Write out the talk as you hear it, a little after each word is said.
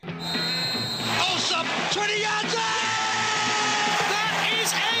20 yards out! That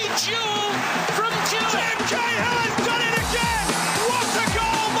is a jewel from Jewel. Tim Cahill has done it again! What a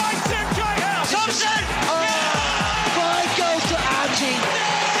goal by Tim Cahill! Thompson! Five goals to Archie.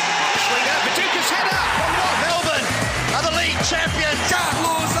 Swing out, Paducah's header from North Melbourne are the league champions.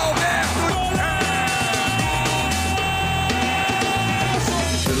 Carlos Alberto!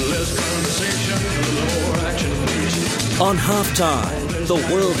 On halftime, the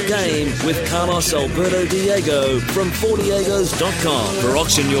World Game with Carlos Alberto Diego from fordiegos.com. For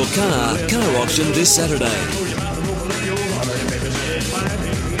auction your car auction this Saturday.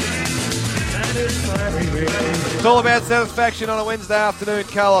 It's all about satisfaction on a Wednesday afternoon.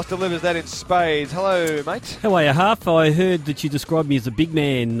 Carlos delivers that in spades. Hello, mate. How are you, Half? I heard that you described me as a big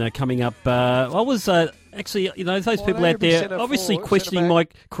man coming up. I was actually, those people out there obviously questioning my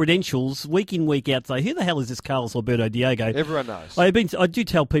credentials week in, week out. Say, who the hell is this Carlos Alberto Diego? Everyone knows. I do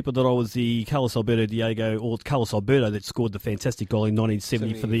tell people that I was the Carlos Alberto Diego, or Carlos Alberto, that scored the fantastic goal in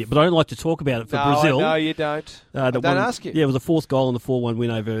 1970 but I don't like to talk about it for Brazil. No, you don't. I don't ask you. Yeah, it was a fourth goal in the 4-1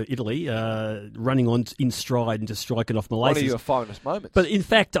 win over Italy, running on in stride and just striking off Malacias. One of your finest moments. But in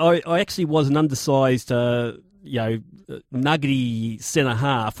fact, I actually was an undersized, nuggety centre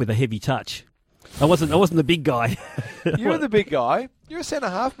half with a heavy touch. I wasn't the big guy. You're the big guy. You're a centre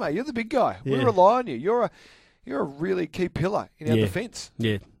half, mate. You're the big guy. Yeah. We rely on you. You're a really key pillar in our defence.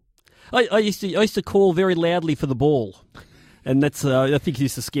 Yeah. I used to call very loudly for the ball, and that's I think it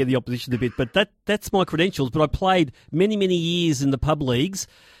used to scare the opposition a bit. But that's my credentials. But I played many years in the pub leagues,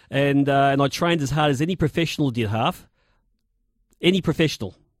 and I trained as hard as any professional did. Half. Any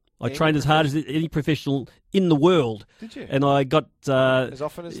professional. I trained as hard as any professional in the world. Did you? And I got... as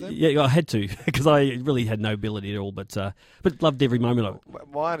often as them? Yeah, I had to, because I really had no ability at all, but loved every moment of it.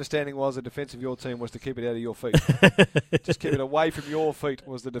 My understanding was the defence of your team was to keep it out of your feet. Just keep it away from your feet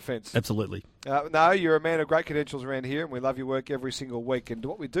was the defence. Absolutely. No, you're a man of great credentials around here, and we love your work every single week. And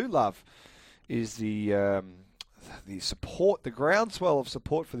what we do love is the support, the groundswell of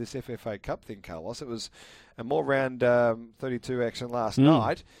support for this FFA Cup thing, Carlos. It was a more round 32 action last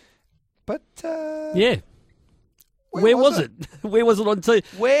night. But yeah, where was it? Where was it on TV?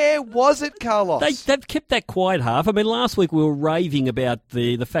 Where was it, Carlos? They've kept that quiet, Half. I mean, last week we were raving about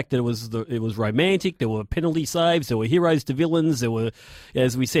the fact that it was romantic. There were penalty saves. There were heroes to villains. There were,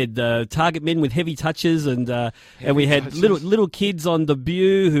 as we said, target men with heavy touches, and we had little kids on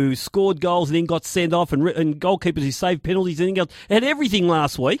debut who scored goals and then got sent off, and goalkeepers who saved penalties and everything else. It had everything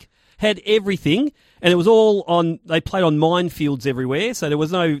last week. Had everything, and it was all on. They played on minefields everywhere, so there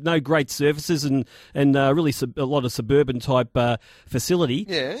was no great surfaces and really a lot of suburban type facility.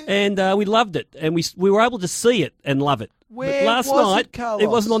 Yeah, and we loved it, and we were able to see it and love it. Where last was night it, Carlos? It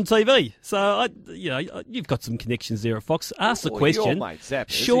wasn't on TV, so you've got some connections there at Fox. Ask the question. Your mate Zapp,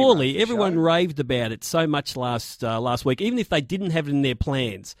 surely everyone raved about it so much last week, even if they didn't have it in their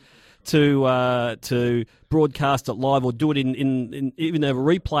plans to broadcast it live or do it in even a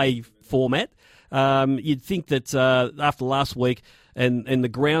replay format. You'd think that after last week and the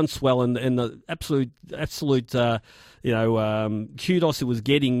groundswell and the absolute kudos it was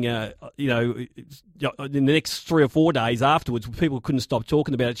getting, in the next 3 or 4 days afterwards, people couldn't stop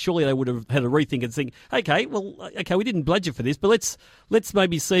talking about it. Surely they would have had a rethink and think, okay, we didn't bludgeon for this, but let's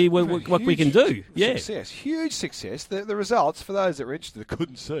maybe see what we can do. Yeah, Huge success. The results, for those that were interested that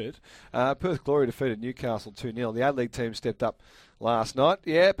couldn't see it, Perth Glory defeated Newcastle 2-0. The A-League team stepped up last night.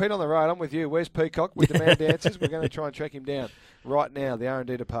 Yeah, Pete on the road. I'm with you. Where's Peacock? We demand answers. We're going to try and track him down right now. The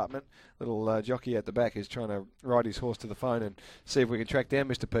R&D department, little jockey at the back, is trying to ride his horse to the phone and see if we can track down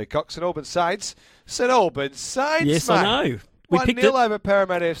Mr. Peacock. St Albans Saints. Yes, mate. I know. We picked it over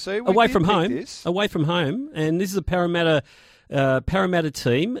Parramatta FC. Away from home, and this is a Parramatta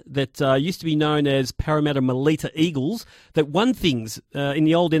team that used to be known as Parramatta Melita Eagles that won things in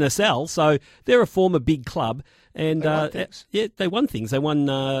the old NSL. So they're a former big club. And they won things. They won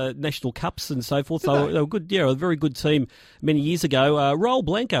national cups and so forth. So they were good. Yeah, a very good team many years ago. Raul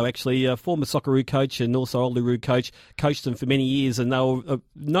Blanco, actually, a former Socceroo coach and also Oldyroo coach, coached them for many years, and they were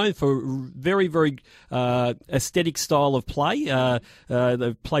known for very, very aesthetic style of play.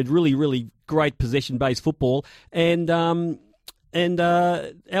 They've played really, really great possession-based football, and our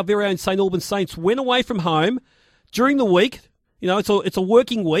very own St Albans Saints went away from home during the week. It's a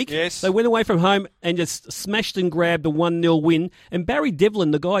working week. Yes. They went away from home and just smashed and grabbed a 1-0 win. And Barry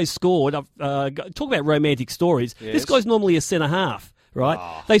Devlin, the guy who scored, talk about romantic stories. Yes. This guy's normally a centre half, right?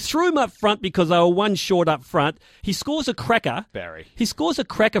 Oh. They threw him up front because they were one short up front. He scores a cracker. Barry. He scores a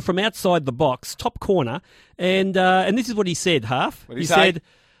cracker from outside the box, top corner. And this is what he said, Half. What did he say?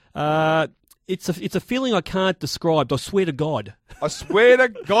 Said, It's a feeling I can't describe. I swear to God. I swear to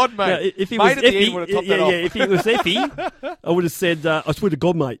God, mate. Yeah, if he mate was at the Effie, end would have topped that off. if he was Effie, I would have said, I swear to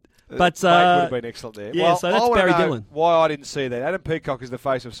God, mate. But mate would have been excellent there. Yeah, well, so that's I wanna Barry know Dillon. Why I didn't see that. Adam Peacock is the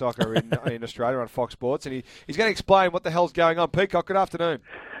face of soccer in Australia on Fox Sports, and he's going to explain what the hell's going on. Peacock, good afternoon.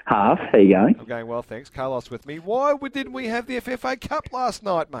 Half, how you going? I'm going well, thanks. Carlos with me. Why didn't we have the FFA Cup last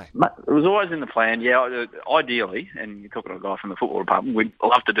night, mate? It was always in the plan, yeah. Ideally, and you're talking to a guy from the football department, we'd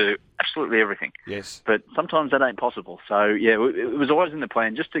love to do absolutely everything. Yes. But sometimes that ain't possible. So, yeah, it was always in the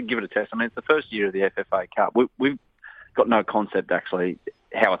plan just to give it a test. I mean, it's the first year of the FFA Cup. We've got no concept, actually,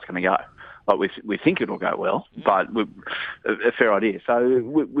 how it's going to go. Like we think it'll go well, but a fair idea. So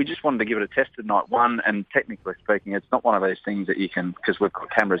we just wanted to give it a test at night one, and technically speaking, it's not one of those things that you can, because we've got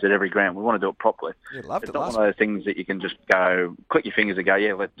cameras at every ground, we want to do it properly. You loved it's it not last one of those things that you can just go, click your fingers and go,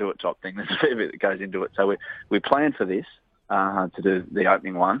 yeah, let's do it type thing. There's a fair bit that goes into it. So we planned for this to do the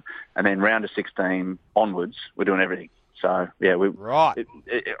opening one, and then round of 16 onwards, we're doing everything. So, yeah, right.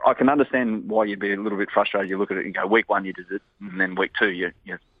 I can understand why you'd be a little bit frustrated. You look at it and go, week one you did it, and then week two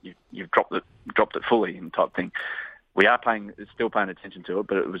you've dropped it fully and type thing. We are still paying attention to it,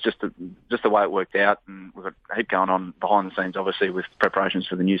 but it was just the way it worked out, and we've got a heap going on behind the scenes, obviously, with preparations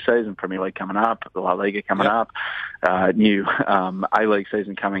for the new season, Premier League coming up, the La Liga coming up, new A-League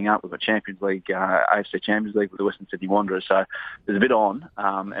season coming up. We've got Champions League, AFC Champions League with the Western Sydney Wanderers, so there's a bit on,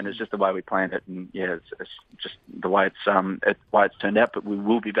 and it's just the way we planned it, and yeah, it's just the way it's turned out. But we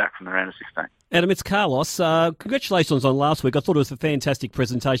will be back from the round of 16. Adam, it's Carlos. Congratulations on last week. I thought it was a fantastic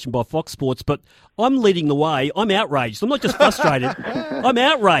presentation by Fox Sports, but I'm leading the way. I'm outraged. I'm not just frustrated. I'm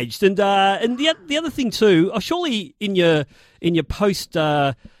outraged. And the other thing too, surely in your post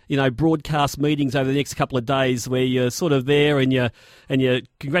broadcast meetings over the next couple of days, where you're sort of there and you're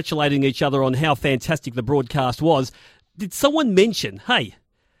congratulating each other on how fantastic the broadcast was, did someone mention, hey,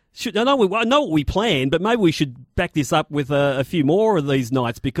 I know what we planned, but maybe we should back this up with a few more of these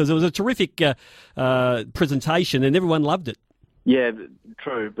nights, because it was a terrific presentation and everyone loved it. Yeah,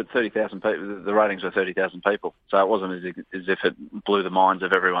 true, but 30,000 people, the ratings were 30,000 people, so it wasn't as if it blew the minds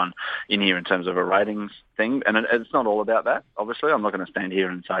of everyone in here in terms of a ratings thing, and it's not all about that, obviously. I'm not going to stand here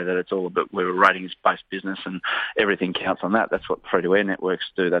and say that it's all about, we're a ratings-based business and everything counts on that. That's what free-to-air networks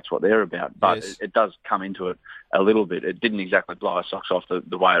do, that's what they're about, but yes, it does come into it a little bit. It didn't exactly blow our socks off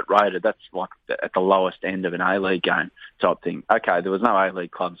the way it rated. That's like at the lowest end of an A-League game type thing. Okay, there was no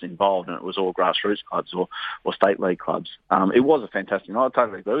A-League clubs involved, and it was all grassroots clubs or state league clubs. It was a fantastic night. I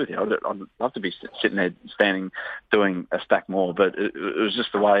totally agree with you. I'd love to be sitting there, standing, doing a stack more, but it was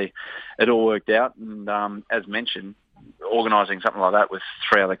just the way it all worked out. And as mentioned, organising something like that with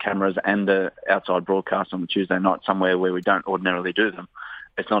 3 other cameras and the outside broadcast on the Tuesday night somewhere where we don't ordinarily do them,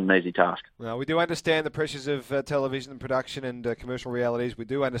 it's not an easy task. Well, we do understand the pressures of television and production and commercial realities. We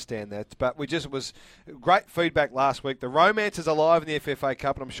do understand that. But it was great feedback last week. The romance is alive in the FFA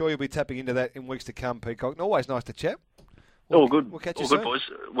Cup, and I'm sure you'll be tapping into that in weeks to come, Peacock. And always nice to chat. All good. We'll catch you all soon. good, boys.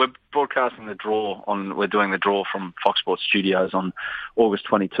 We're broadcasting the draw we're doing the draw from Fox Sports Studios on August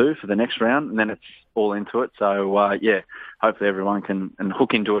 22 for the next round, and then it's all into it. So, hopefully everyone can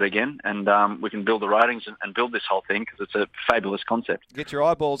hook into it again, and we can build the ratings and build this whole thing, because it's a fabulous concept. Get your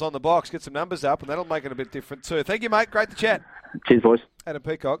eyeballs on the box, get some numbers up, and that'll make it a bit different too. Thank you, mate. Great to chat. Cheers, boys. Adam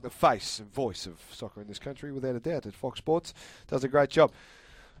Peacock, the face and voice of soccer in this country, without a doubt, at Fox Sports, does a great job.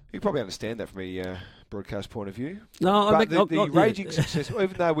 You probably understand that from a broadcast point of view. No, but the raging success,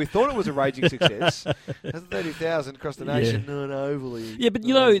 even though we thought it was a raging success, 30,000 across the nation, not overly. Yeah, but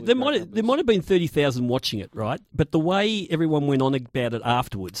there might have been 30,000 watching it, right? But the way everyone went on about it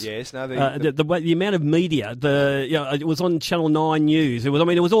afterwards. Yes, no, the amount of media, it was on Channel 9 News. It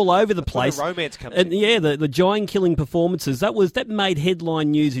was all over the place. The romance comes and in. Yeah, the giant killing performances. That made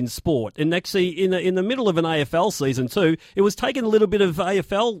headline news in sport. And actually, in the middle of an AFL season too, it was taking a little bit of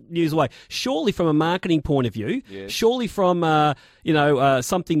AFL news away. Surely from a marketing point of view, yes, surely from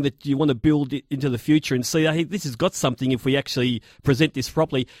something that you want to build into the future and see, hey, this has got something if we actually present this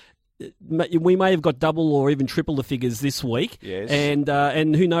properly. We may have got double or even triple the figures this week, yes,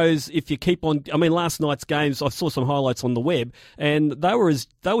 and who knows if you keep on. I mean, last night's games, I saw some highlights on the web, and they were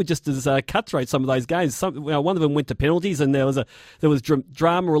just as cutthroat. Some of those games, one of them went to penalties, and there was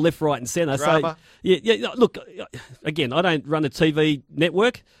drama left, right, and centre. Drama. So yeah. Look, again, I don't run a TV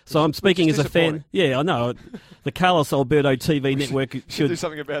network, so I'm speaking as a fan. Yeah, I know the Carlos Alberto TV network should do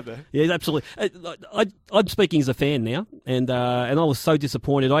something about that. Yeah, absolutely. I'm speaking as a fan now, and I was so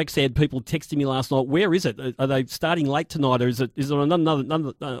disappointed. I actually had had people texting me last night, where is it? Are they starting late tonight, or is it on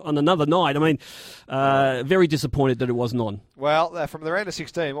another night? I mean, very disappointed that it wasn't on. Well, from the round of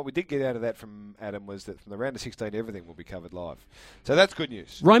 16, what we did get out of that from Adam was that from the round of 16, everything will be covered live. So that's good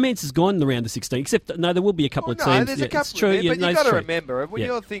news. Romance has gone in the round of 16, except, no, there will be a couple of teams. No, there's a couple it's true, of them, but you've got to true. remember, when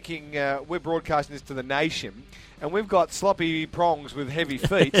you're thinking we're broadcasting this to the nation, and we've got sloppy prongs with heavy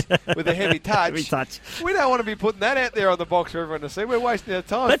feet, with a heavy touch. We don't want to be putting that out there on the box for everyone to see. We're wasting our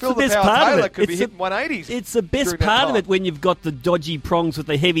time. That's Phil the best Power part Taylor of it. could be hitting 180s. It's the best part of it when you've got the dodgy prongs with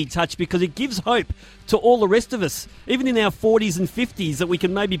the heavy touch, because it gives hope to all the rest of us, even in our 40s and 50s, that we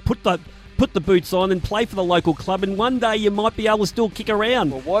can maybe put the boots on and play for the local club, and one day you might be able to still kick around.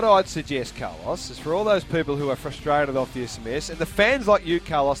 Well, what I'd suggest, Carlos, is for all those people who are frustrated off the SMS, and the fans like you,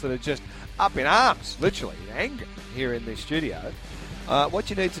 Carlos, that are just up in arms, literally, in anger here in the studio, what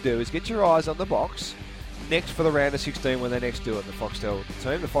you need to do is get your eyes on the box next for the round of 16 when they next do it, the Foxtel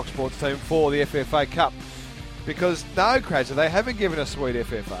team, the Fox Sports team for the FFA Cup. Because, no, Crazer, they haven't given us sweet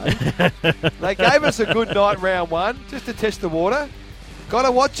FFA. They gave us a good night round one, just to test the water. Got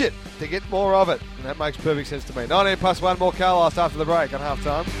to watch it to get more of it. And that makes perfect sense to me. 19+1 more Carlos after the break on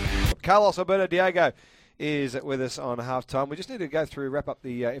halftime. Carlos Alberto Diego is with us on halftime. We just need to wrap up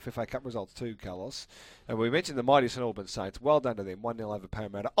the FFA Cup results too, Carlos. And we mentioned the mighty St Albans Saints. Well done to them. 1-0 over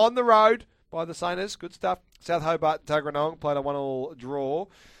Parramatta. On the road by the Saints. Good stuff. South Hobart and Tuggeranong played a 1-1 draw.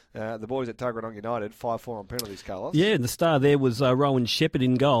 The boys at Tuggeranong United, 5-4 on penalties, Carlos. Yeah, and the star there was Rowan Shepherd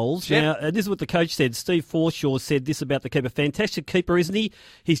in goals. Now, this is what the coach said. Steve Forshaw said this about the keeper. Fantastic keeper, isn't he?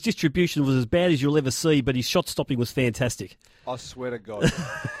 His distribution was as bad as you'll ever see, but his shot stopping was fantastic. I swear to God.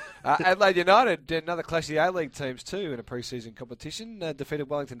 Adelaide United, another clash of the A-League teams too in a pre-season competition, defeated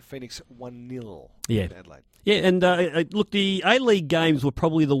Wellington Phoenix 1-0 in Adelaide. Yeah, and look, the A-League games were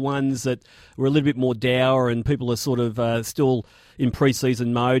probably the ones that were a little bit more dour, and people are sort of still in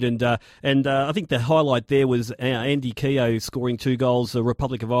pre-season mode. And I think the highlight there was Andy Keogh scoring 2 goals. The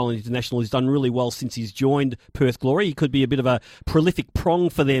Republic of Ireland international has done really well since he's joined Perth Glory. He could be a bit of a prolific prong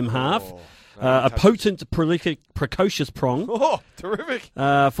for them half. A potent, prolific, precocious prong. Oh, terrific.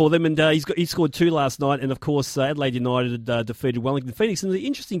 For them, and he scored 2 last night, and of course Adelaide United defeated Wellington Phoenix. And the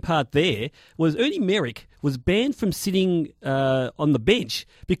interesting part there was Ernie Merrick was banned from sitting on the bench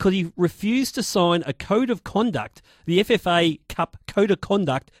because he refused to sign a code of conduct, the FFA Cup code of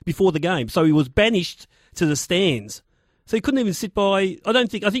conduct, before the game. So he was banished to the stands. So he couldn't even sit by. I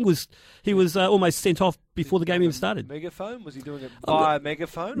think he was almost sent off before the game even started. Megaphone? Was he doing it via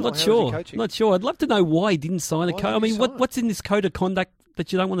megaphone? Not sure. I'd love to know why he didn't sign a code. I mean, what's in this code of conduct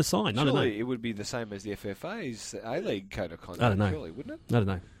that you don't want to sign? I don't know. It would be the same as the FFA's A-League code of conduct. I don't know. Surely, wouldn't it? I don't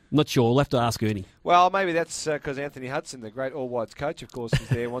know. Not sure. We'll have to ask Ernie. Well, maybe that's because Anthony Hudson, the great All Whites coach, of course, is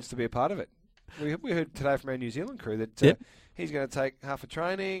there, wants to be a part of it. We heard today from our New Zealand crew that he's going to take half a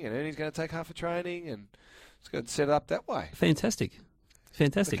training, and Ernie's going to take half a training, and it's going to set it up that way. Fantastic. The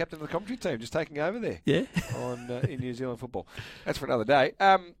captain of the commentary team just taking over there. Yeah. In New Zealand football. That's for another day.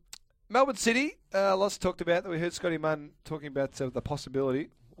 Melbourne City, lots talked about that. We heard Scotty Munn talking about the possibility,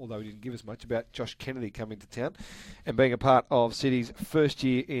 although he didn't give us much, about Josh Kennedy coming to town and being a part of City's first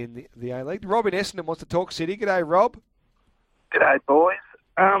year in the A-League. Robin Essendon wants to talk City. G'day, Rob. G'day, boys.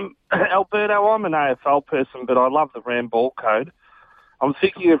 Alberto, I'm an AFL person, but I love the Ramball code. I'm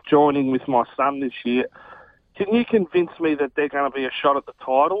thinking of joining with my son this year. Can you convince me that they're going to be a shot at the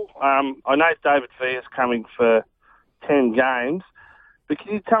title? I know David Villa's coming for 10 games, but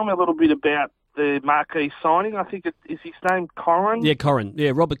can you tell me a little bit about the marquee signing? I think is his name Corrin? Yeah, Corrin.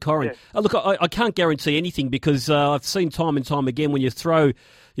 Yeah, Robert Corrin. Yeah. Look, I can't guarantee anything because I've seen time and time again when you throw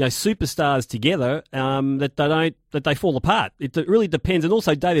superstars together that they fall apart. It really depends. And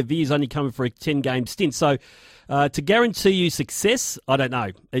also David Villa's only coming for a 10-game stint. So to guarantee you success, I don't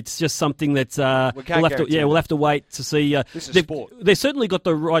know. It's just something that we'll have to wait to see. This is sport. They've certainly got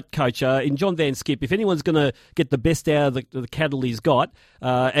the right coach in John Van Skip. If anyone's going to get the best out of the cattle he's got,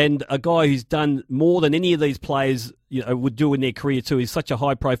 and a guy who's done more than any of these players would do in their career too. He's such a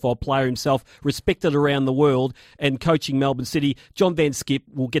high-profile player himself, respected around the world, and coaching Melbourne City. John Van Skip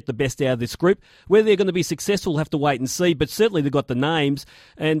will get the best out of this group. Whether they're going to be successful, we'll have to wait and see. But certainly they've got the names.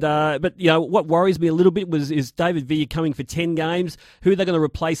 And but what worries me a little bit is David Villa coming for 10 games. Who are they going to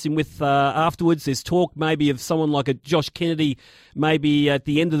replace him with afterwards? There's talk maybe of someone like a Josh Kennedy, maybe at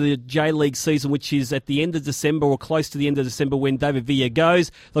the end of the J-League season, which is at the end of December or close to the end of December when David Villa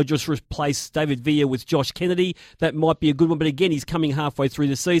goes. They'll just replace David Villa with Josh Kennedy. That might be a good one. But again, he's coming halfway through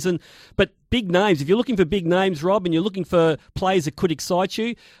the season. But big names. If you're looking for big names, Rob, and you're looking for players that could excite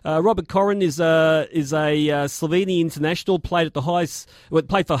you, Robert Koren is a Slovenian international. Played for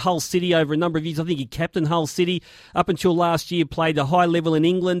Hull City over a number of years. I think he captained Hull City up until last year. Played a high level in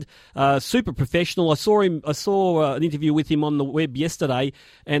England. Super professional. I saw an interview with him on the web yesterday,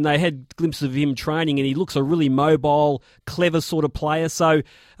 and they had glimpses of him training, and he looks a really mobile, clever sort of player. So.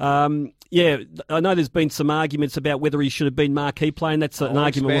 Yeah, I know there's been some arguments about whether he should have been marquee player, and that's an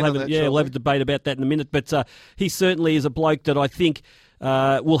argument. We'll have a debate about that in a minute. But he certainly is a bloke that I think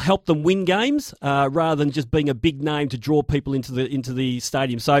will help them win games rather than just being a big name to draw people into the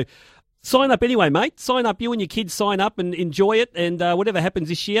stadium. So sign up anyway, mate. Sign up. You and your kids sign up and enjoy it. And whatever happens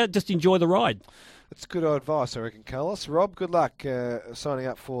this year, just enjoy the ride. That's good advice, I reckon, Carlos. Rob, good luck signing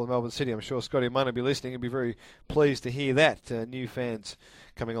up for Melbourne City. I'm sure Scotty Munn will be listening and be very pleased to hear that. New fans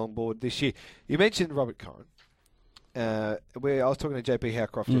coming on board this year. You mentioned Robert Koren. I was talking to JP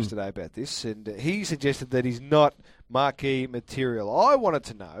Howcroft yesterday about this, and he suggested that he's not marquee material. I wanted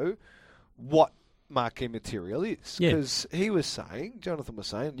to know what marquee material is, because he was saying, Jonathan was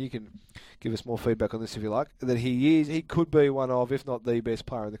saying, you can give us more feedback on this if you like, that he could be one of, if not the best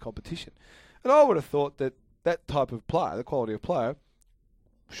player in the competition. And I would have thought that type of player, the quality of player,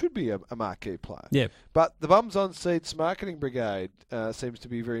 should be a marquee player. Yeah. But the Bums on Seats marketing brigade seems to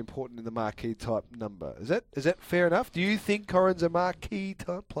be very important in the marquee type number. Is that fair enough? Do you think Koren's a marquee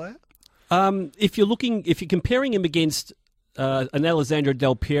type player? If you're comparing him against an Alessandro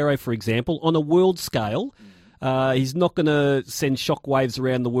Del Piero, for example, on a world scale, he's not going to send shockwaves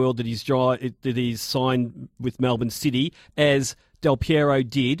around the world that he's signed with Melbourne City as Del Piero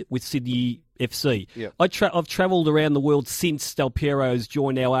did with Sydney FC. Yep. I've travelled around the world since Del Piero's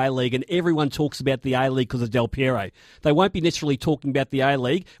joined our A-League, and everyone talks about the A-League because of Del Piero. They won't be necessarily talking about the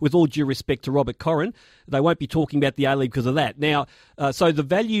A-League, with all due respect to Robert Koren. They won't be talking about the A-League because of that. Now, so the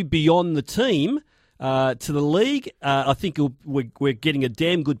value beyond the team to the league, I think we're getting a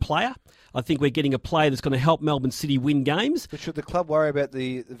damn good player. I think we're getting a player that's going to help Melbourne City win games. But should the club worry about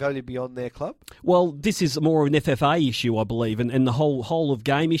the value beyond their club? Well, this is more of an FFA issue, I believe, and the whole of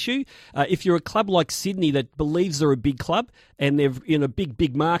game issue. If you're a club like Sydney that believes they're a big club and they're in a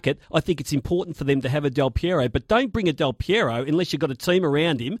big market, I think it's important for them to have a Del Piero. But don't bring a Del Piero unless you've got a team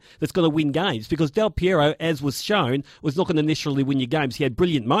around him that's going to win games, because Del Piero, as was shown, was not going to necessarily win your games. He had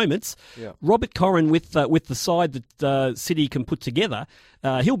brilliant moments. Yeah. Robert Koren, with the side that City can put together,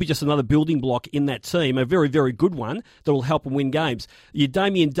 he'll be just another building block in that team, a very, very good one that will help them win games. Your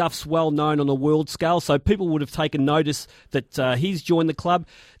Damien Duff's well known on a world scale, so people would have taken notice that he's joined the club.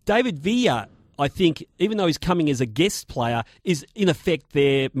 David Villa, I think, even though he's coming as a guest player, is in effect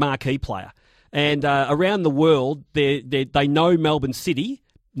their marquee player. And around the world, they know Melbourne City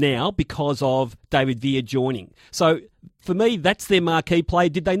now because of David Villa joining. So for me, that's their marquee player.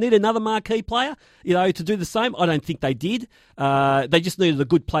 Did they need another marquee player, to do the same? I don't think they did. They just needed a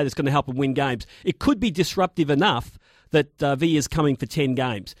good player that's going to help them win games. It could be disruptive enough that Villa's coming for 10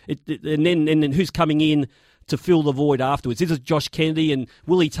 games. And then who's coming in to fill the void afterwards? Is it Josh Kennedy, and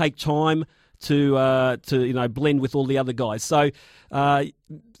will he take time to blend with all the other guys? So Melbourne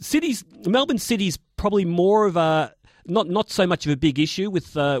City's probably more of a not so much of a big issue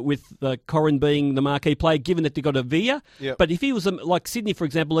with Koren being the marquee player, given that they got a Villa. Yep. But if he was like Sydney, for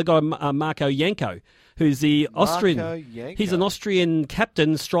example, they got Marko Janko, who's the Austrian. He's an Austrian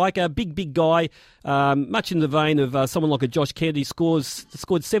captain, striker, big guy, much in the vein of someone like a Josh Kennedy. Scored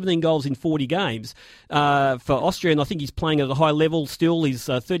 17 goals in 40 games for Austria, and I think he's playing at a high level still. He's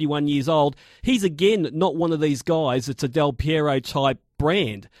 31 years old. He's, again, not one of these guys that's a Del Piero type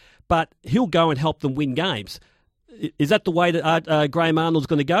brand, but he'll go and help them win games. Is that the way that Graham Arnold's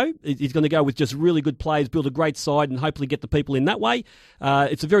going to go? He's going to go with just really good players, build a great side, and hopefully get the people in that way.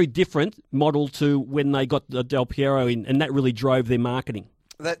 It's a very different model to when they got Del Piero in, and that really drove their marketing.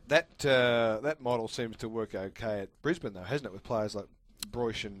 That model seems to work okay at Brisbane, though, hasn't it, with players like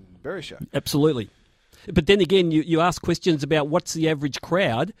Broish and Berisha? Absolutely. But then again, you ask questions about what's the average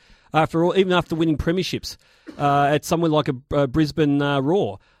crowd even after winning premierships at somewhere like a Brisbane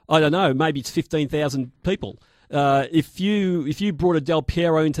Roar. I don't know, maybe it's 15,000 people. If you brought a Del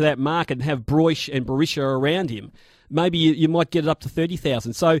Piero into that market and have Broish and Berisha around him, maybe you might get it up to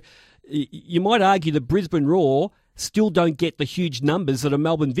 30,000. So you might argue that Brisbane Roar still don't get the huge numbers that a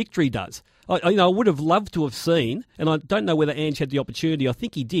Melbourne Victory does. I would have loved to have seen, and I don't know whether Ange had the opportunity, I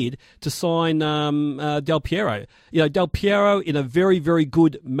think he did, to sign Del Piero. Del Piero in a very, very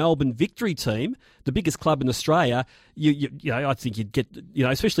good Melbourne Victory team, the biggest club in Australia, I think you'd get,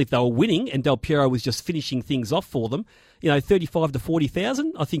 especially if they were winning and Del Piero was just finishing things off for them, 35 to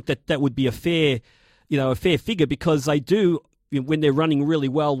 40,000. I think that would be a fair a fair figure because they do, when they're running really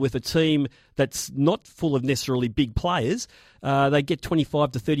well with a team that's not full of necessarily big players, they get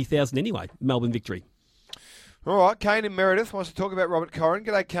 25 to 30,000 anyway. Melbourne Victory. All right, Kane in Meredith wants to talk about Robert Corrin.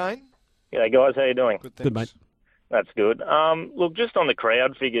 G'day, Kane. G'day, guys. How you doing? Good, mate. That's good. Look, just on the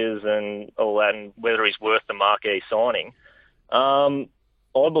crowd figures and all that, and whether he's worth the marquee signing, I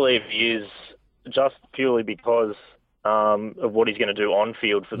believe he is just purely because of what he's going to do on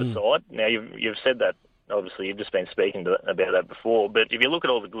field for the side. Now, you've said that. Obviously, you've just been speaking about that before. But if you look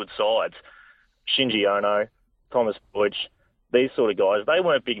at all the good sides, Shinji Ono, Thomas Deutsch, these sort of guys, they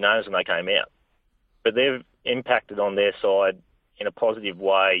weren't big names when they came out, but they've impacted on their side in a positive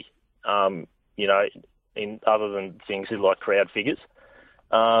way. In other than things like crowd figures.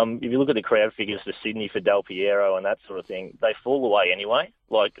 If you look at the crowd figures for Sydney for Del Piero and that sort of thing, they fall away anyway.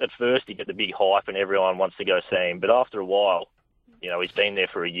 Like, at first you get the big hype and everyone wants to go see him, but after a while, he's been there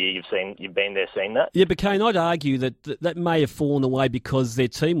for a year. You've been there, seen that. Yeah, but Kane, I'd argue that may have fallen away because their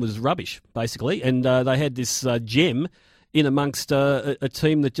team was rubbish, basically, and they had this gem in amongst a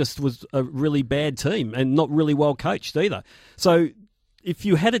team that just was a really bad team and not really well coached either. So if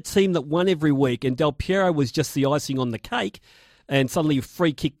you had a team that won every week and Del Piero was just the icing on the cake, and suddenly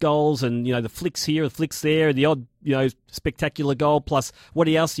free kick goals and the flicks here, the flicks there, the odd spectacular goal plus what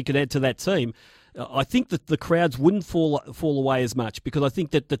else you could add to that team, I think that the crowds wouldn't fall away as much because I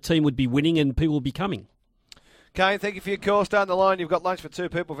think that the team would be winning and people would be coming. Kane, thank you for your call. Starting the line, you've got lunch for two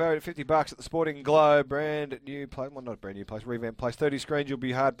people, valued at $50 at the Sporting Globe. Brand new place, well, not a brand new place, revamped place. 30 screens, you'll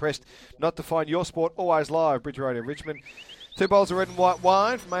be hard pressed not to find your sport always live. Bridge Road in Richmond. 2 bowls of red and white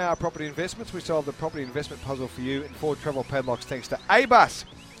wine from AR Property Investments. We solve the property investment puzzle for you in Ford Travel Padlocks thanks to A-Bus.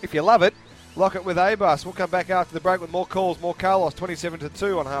 If you love it, lock it with A-Bus. We'll come back after the break with more calls, more Carlos,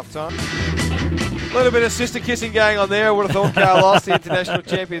 27-2 on half-time. A little bit of sister kissing going on there. I would have thought Carlos, the International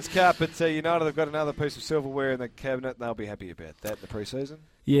Champions Cup, but United have got another piece of silverware in the cabinet, and they'll be happy about that in the pre-season.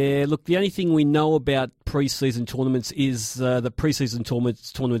 Yeah, look, the only thing we know about pre-season tournaments is the pre-season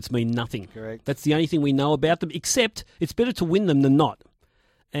tournaments mean nothing. Correct. That's the only thing we know about them, except it's better to win them than not.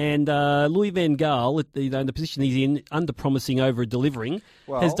 And Louis van Gaal, in the position he's in, under-promising, over-delivering,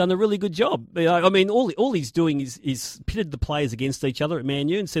 has done a really good job. I mean, all he's doing is pitted the players against each other at Man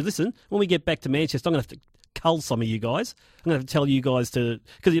U and said, listen, when we get back to Manchester, I'm going to have to cull some of you guys. I'm going to have to tell you guys to...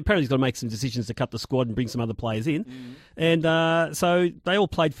 Because apparently he's got to make some decisions to cut the squad and bring some other players in. And so they all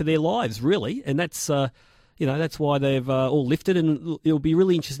played for their lives, really. And that's... that's why they've all lifted, and it'll be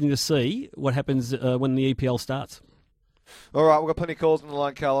really interesting to see what happens when the EPL starts. All right, we've got plenty of calls on the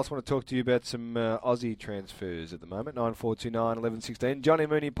line, Carlos. I want to talk to you about some Aussie transfers at the moment, 9429 1116. Johnny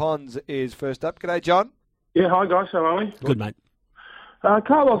Mooney Ponds is first up. G'day, John. Yeah, hi, guys. How are we? Good, mate.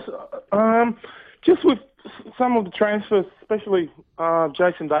 Carlos, just with some of the transfers, especially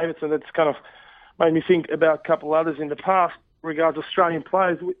Jason Davidson, that's kind of made me think about a couple others in the past regards Australian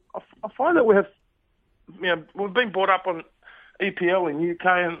players. I find that we have, we've been brought up on EPL in UK,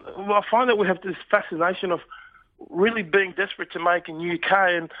 and I find that we have this fascination of really being desperate to make in UK,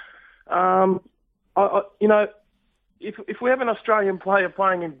 and if we have an Australian player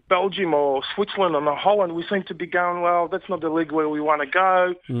playing in Belgium or Switzerland or Holland, we seem to be going, well, that's not the league where we want to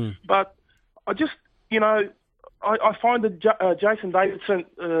go. But I just, I find that Jason Davidson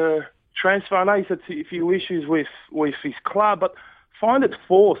transfer, I know he's had a few issues with his club, but find it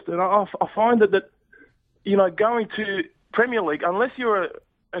forced, and I find that going to Premier League, unless you're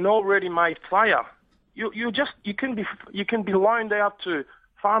an already made player, you can be loaned out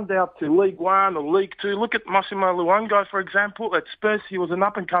farmed out to League One or League Two. Look at Massimo Luongo, for example. At Spurs, he was an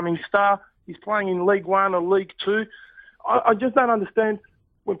up-and-coming star. He's playing in League One or League Two. I just don't understand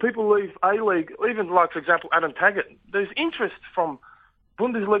when people leave A-League, even like, for example, Adam Taggart, there's interest from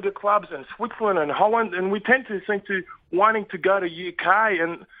Bundesliga clubs and Switzerland and Holland, and we tend to seem to wanting to go to UK.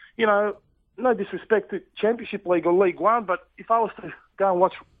 And, no disrespect to Championship League or League One, but if I was to go and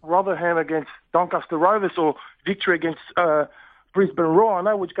watch Rotherham against Doncaster Rovers or Victory against Brisbane Roar, I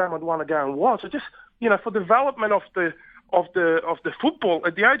know which game I'd want to go and watch. So just, for development of the football,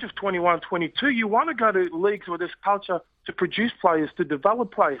 at the age of 21, 22, you want to go to leagues where there's culture to produce players, to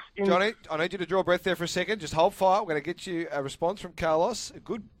develop players. Johnny, I need you to draw a breath there for a second. Just hold fire. We're going to get you a response from Carlos.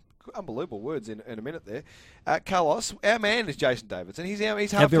 Good, unbelievable words in a minute there. Carlos, our man is Jason Davidson. He's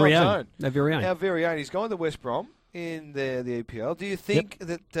half-time zone. Our very own. He's gone to West Brom in the EPL. Do you think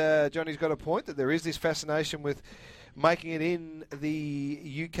that Johnny's got a point, that there is this fascination with making it in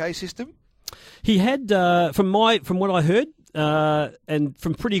the UK system? He had, from what I heard, and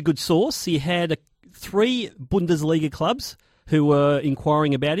from pretty good source, he had 3 Bundesliga clubs who were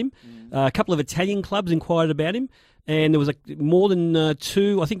inquiring about him. A couple of Italian clubs inquired about him. and there was more than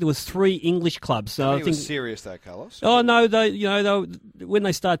two. I think there was 3 English clubs. So I think it was serious though, Carlos. Oh no, when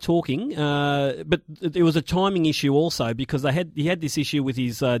they start talking, but there was a timing issue also because he had this issue with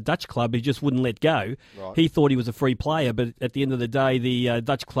his Dutch club. He just wouldn't let go. Right. He thought he was a free player, but at the end of the day, the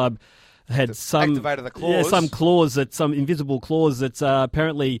Dutch club had activated the clause. some invisible clause that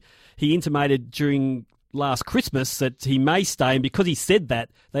apparently he intimated during last Christmas that he may stay, and because he said that,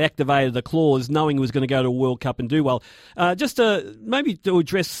 they activated the clause knowing he was going to go to a World Cup and do well. Just maybe to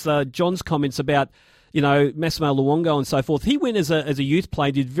address John's comments about, Massimo Luongo and so forth. He went as a youth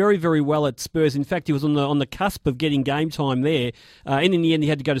player, did very, very well at Spurs. In fact, he was on the cusp of getting game time there. And in the end, he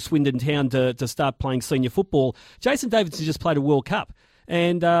had to go to Swindon Town to start playing senior football. Jason Davidson just played a World Cup.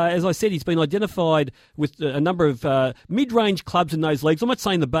 And as I said, he's been identified with a number of mid-range clubs in those leagues. I'm not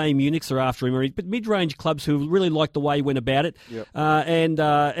saying the Bayern Munichs are after him, but mid-range clubs who really like the way he went about it. Yep.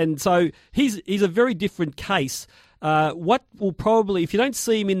 And so he's a very different case. What will probably, if you don't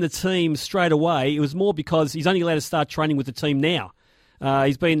see him in the team straight away, it was more because he's only allowed to start training with the team now.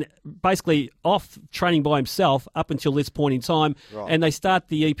 He's been basically off training by himself up until this point in time, right. And they start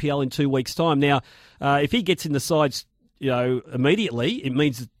the EPL in 2 weeks' time. Now, if he gets in the sides, immediately, it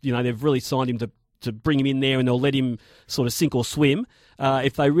means that, they've really signed him to bring him in there, and they'll let him sort of sink or swim.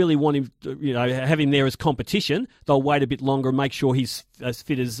 If they really want him, have him there as competition, they'll wait a bit longer and make sure he's as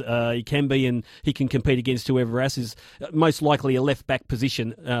fit as he can be, and he can compete against whoever else is most likely a left back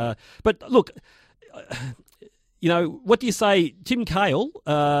position. But look, what do you say, Tim Cahill?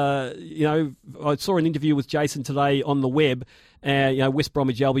 I saw an interview with Jason today on the web. West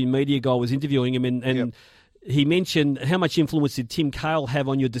Bromwich Albion media guy was interviewing him, and yep. He mentioned how much influence did Tim Cahill have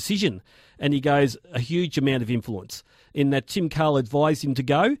on your decision, and he goes, a huge amount of influence, in that Tim Cahill advised him to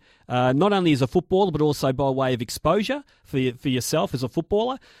go, not only as a footballer but also by way of exposure for yourself as a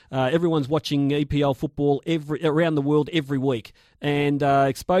footballer. Everyone's watching EPL football around the world every week, and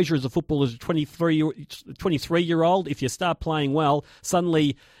exposure as a footballer as a 23-year-old, if you start playing well,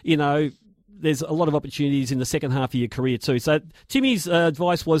 suddenly, there's a lot of opportunities in the second half of your career too. So Timmy's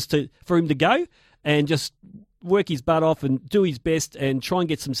advice was for him to go and just work his butt off and do his best and try and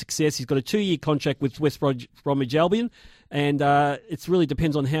get some success. He's got a 2-year contract with West Bromwich Albion, and it really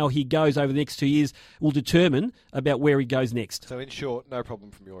depends on how he goes over the next 2 years will determine about where he goes next. So in short, no problem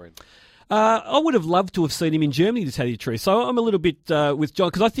from your end. I would have loved to have seen him in Germany, to tell you the truth. So I'm a little bit with John,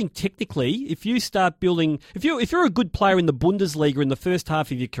 because I think technically, if you start building, if you're a good player in the Bundesliga in the first half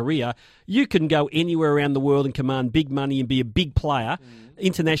of your career, you can go anywhere around the world and command big money and be a big player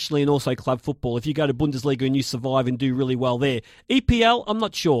internationally and also club football. If you go to Bundesliga and you survive and do really well there, EPL, I'm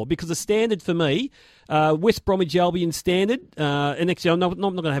not sure, because the standard for me, West Bromwich Albion standard, and actually I'm not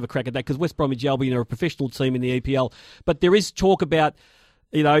going to have a crack at that because West Bromwich Albion are a professional team in the EPL, but there is talk about,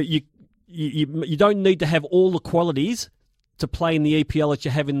 you don't need to have all the qualities to play in the EPL that you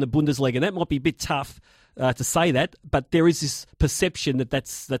have in the Bundesliga. That might be a bit tough to say that, but there is this perception that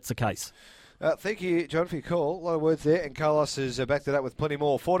that's the case. Thank you, John, for your call. A lot of words there, and Carlos has backed it up with plenty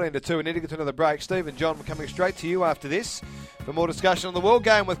more. 14-2, we need to get to another break. Steve and John, we're coming straight to you after this for more discussion on the World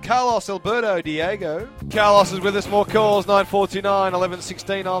Game with Carlos Alberto Diego. Carlos is with us, more calls, 9429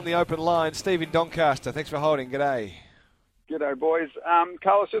 1116 on the open line. Steve in Doncaster, thanks for holding. G'day. G'day, boys.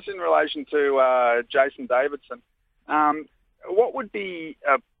 Carlos, just in relation to Jason Davidson, what would be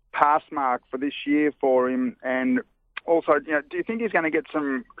a pass mark for this year for him? And also, do you think he's going to get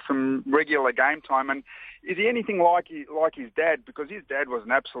some regular game time? And is he anything like his dad? Because his dad was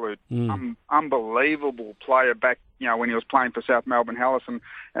an absolute unbelievable player back, when he was playing for South Melbourne Hellas and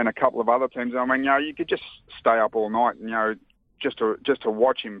a couple of other teams. I mean, you could just stay up all night and, just to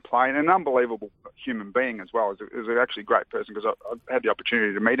watch him play, and an unbelievable human being as well. He's an actually great person because I've had the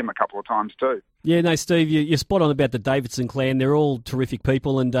opportunity to meet him a couple of times too. Yeah, no, Steve, you're spot on about the Davidson clan. They're all terrific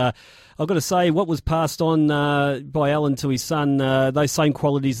people, and I've got to say, what was passed on by Alan to his son, those same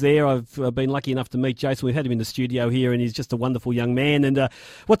qualities there. I've been lucky enough to meet Jason. We've had him in the studio here, and he's just a wonderful young man. And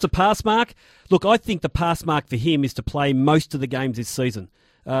what's a pass mark? Look, I think the pass mark for him is to play most of the games this season.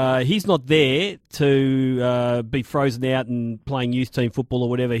 He's not there to be frozen out and playing youth team football or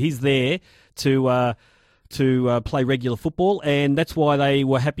whatever. He's there to play regular football, and that's why they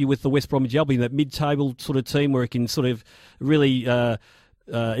were happy with the West Bromwich Albion, that mid-table sort of team where he can sort of really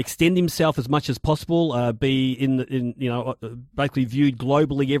extend himself as much as possible, be basically viewed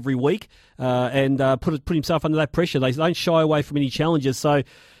globally every week, and put himself under that pressure. They don't shy away from any challenges. So,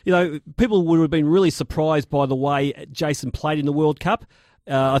 people would have been really surprised by the way Jason played in the World Cup.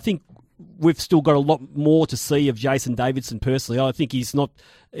 I think we've still got a lot more to see of Jason Davidson personally. I think he's not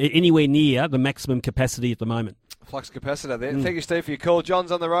anywhere near the maximum capacity at the moment. Flux capacitor there. Thank you, Steve, for your call.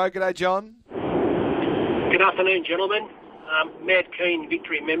 John's on the road. G'day, John. Good afternoon, gentlemen. Matt Keane,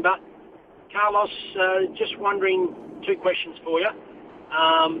 Victory member. Carlos, just wondering, two questions for you.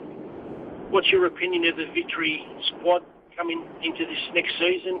 What's your opinion of the Victory squad coming into this next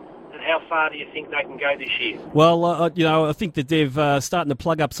season, and how far do you think they can go this year? Well, I think that they've starting to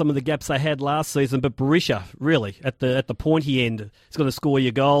plug up some of the gaps they had last season. But Berisha, really, at the pointy end, is going to score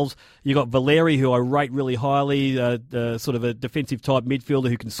your goals. You got Valeri, who I rate really highly, sort of a defensive type midfielder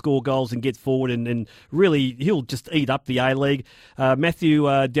who can score goals and get forward, and really he'll just eat up the A-League.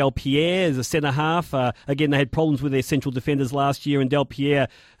 Matthew Del Pierre is a centre half. Again, they had problems with their central defenders last year, and Del Pierre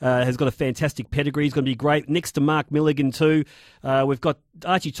has got a fantastic pedigree. He's going to be great next to Mark Milligan too. We've got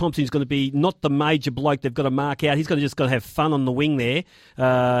Archie Thompson, who's going to be not the major bloke they've got to mark out. He's going to just got to have fun on the wing there,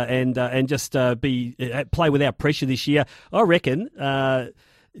 and just play without pressure this year. I reckon.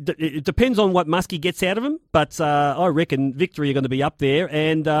 It depends on what Muskie gets out of him, but I reckon Victory are going to be up there.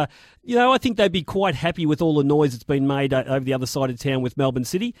 And, I think they'd be quite happy with all the noise that's been made over the other side of town with Melbourne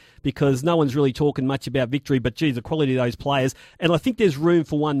City, because no one's really talking much about Victory, but, geez, the quality of those players. And I think there's room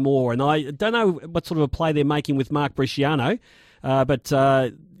for one more. And I don't know what sort of a play they're making with Mark Bresciano, but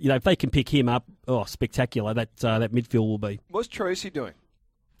if they can pick him up, spectacular, that midfield will be. What's Tracy doing?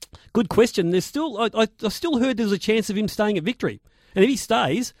 Good question. There's still, I still heard there's a chance of him staying at Victory. And if he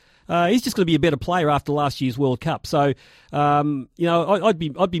stays, he's just going to be a better player after last year's World Cup. So,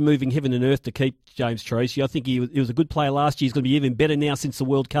 I'd be moving heaven and earth to keep James Tracy. I think he was a good player last year. He's going to be even better now since the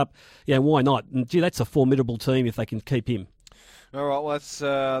World Cup. Yeah, why not? And, that's a formidable team if they can keep him. All right, well, that's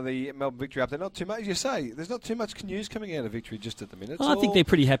the Melbourne Victory up there. Not too much, as you say, there's not too much news coming out of Victory just at the minute. I think they're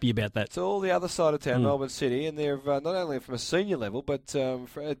pretty happy about that. It's all the other side of town, Melbourne City, and they're not only from a senior level, but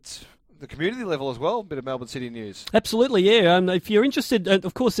it's the community level as well, a bit of Melbourne City news. Absolutely, yeah. If you're interested,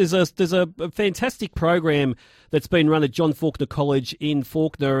 of course, there's a fantastic program that's been run at John Faulkner College in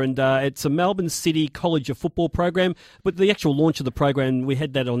Faulkner, and it's a Melbourne City College of Football program. But the actual launch of the program, we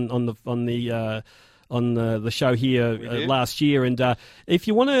had that on the show here last year, and if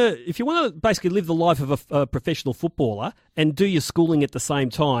you want to basically live the life of a professional footballer and do your schooling at the same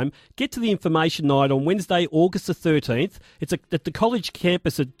time, get to the information night on Wednesday, August the 13th. It's at the college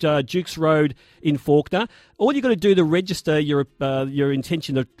campus at Dukes Road in Faulkner. All you got to do to register your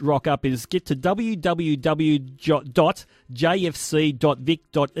intention to rock up is get to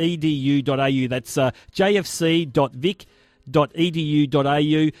www.jfc.vic.edu.au. That's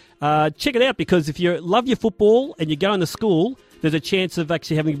jfc.vic.edu.au. Check it out, because if you love your football and you're going to school, there's a chance of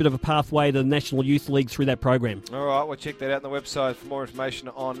actually having a bit of a pathway to the National Youth League through that program. All right, we'll check that out on the website for more information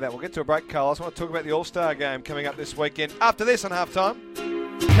on that. We'll get to a break, Carlos. I want to talk about the All-Star game coming up this weekend. After this on Halftime.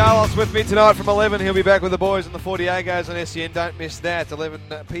 Carlos with me tonight from 11. He'll be back with the boys on the 40 Agos on SEN. Don't miss that. 11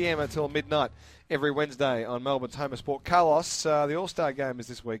 p.m. until midnight every Wednesday on Melbourne's Home of Sport. Carlos, the All-Star game is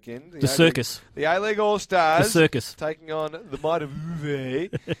this weekend. The circus. The A-League All-Stars. The circus. Taking on the might of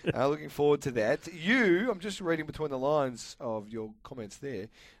Uwe. Looking forward to that. I'm just reading between the lines of your comments there,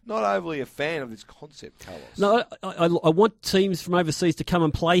 not overly a fan of this concept, Carlos. No, I want teams from overseas to come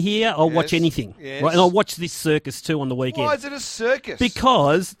and play here. I'll watch anything. Yes. Right? And I'll watch this circus too on the weekend. Why is it a circus?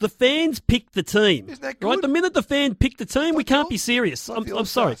 Because the fans pick the team. Isn't that good? Right? The minute the fan picked the team, we can't be serious. I'm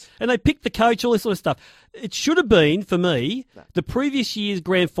sorry. And they picked the coach, all this sort of stuff. It should have been, for me, the previous year's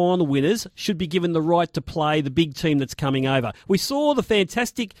grand final winners should be given the right to play the big team that's coming over. We saw the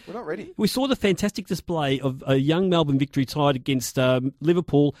fantastic... We're not ready. We saw the fantastic display of a young Melbourne Victory side against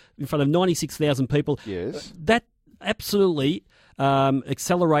Liverpool in front of 96,000 people. Yes. That absolutely...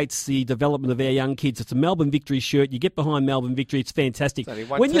 accelerates the development of our young kids. It's a Melbourne Victory shirt. You get behind Melbourne Victory. It's fantastic.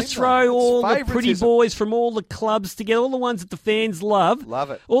 When you throw all the pretty boys from all the clubs together, all the ones that the fans love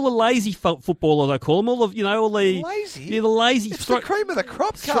it. All the lazy footballers, I call them, all the lazy. Yeah, the lazy. It's the cream of the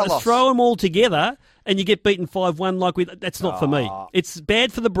crop, Carlos. Throw them all together, and you get beaten 5-1. That's not for me. It's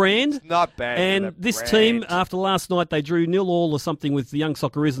bad for the brand. It's not bad. And for the this brand. team, after last night, they drew 0-0 or something with the Young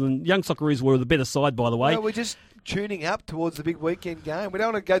Socceroos, and Young Socceroos were the better side, by the way. No, we're just tuning up towards the big weekend game. We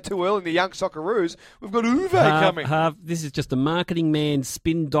don't want to go too early in the Young Socceroos. We've got Uwe coming. This is just a marketing man's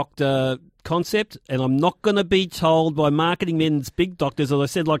spin doctor concept, and I'm not going to be told by marketing men's big doctors, as I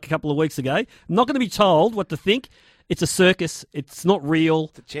said like a couple of weeks ago, I'm not going to be told what to think. It's a circus. It's not real.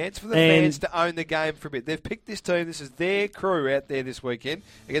 It's a chance for the fans to own the game for a bit. They've picked this team. This is their crew out there this weekend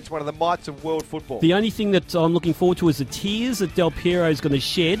against one of the mights of world football. The only thing that I'm looking forward to is the tears that Del Piero is going to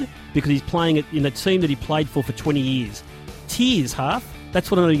shed because he's playing in a team that he played for 20 years. Tears, Half. That's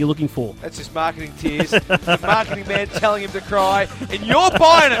what you're looking for. That's just marketing tears. The marketing man telling him to cry, and you're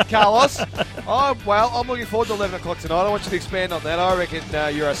buying it, Carlos. Oh, well, I'm looking forward to 11 o'clock tonight. I want you to expand on that. I reckon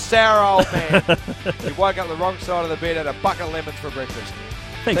you're a sour old man. You woke up the wrong side of the bed, had a bucket of lemons for breakfast.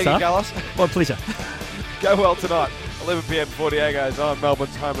 Thanks, Thank you, Carlos. My pleasure. Go well tonight. 11 p.m. 4 Diego's on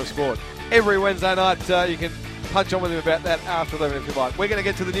Melbourne's Home of Sport. Every Wednesday night, you can punch on with him about that after 11 if you like. We're going to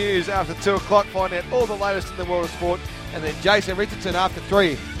get to the news after 2 o'clock, find out all the latest in the world of sport, and then Jason Richardson after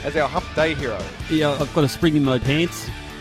 3 as our Hump Day hero. Yeah, I've got a spring in my pants.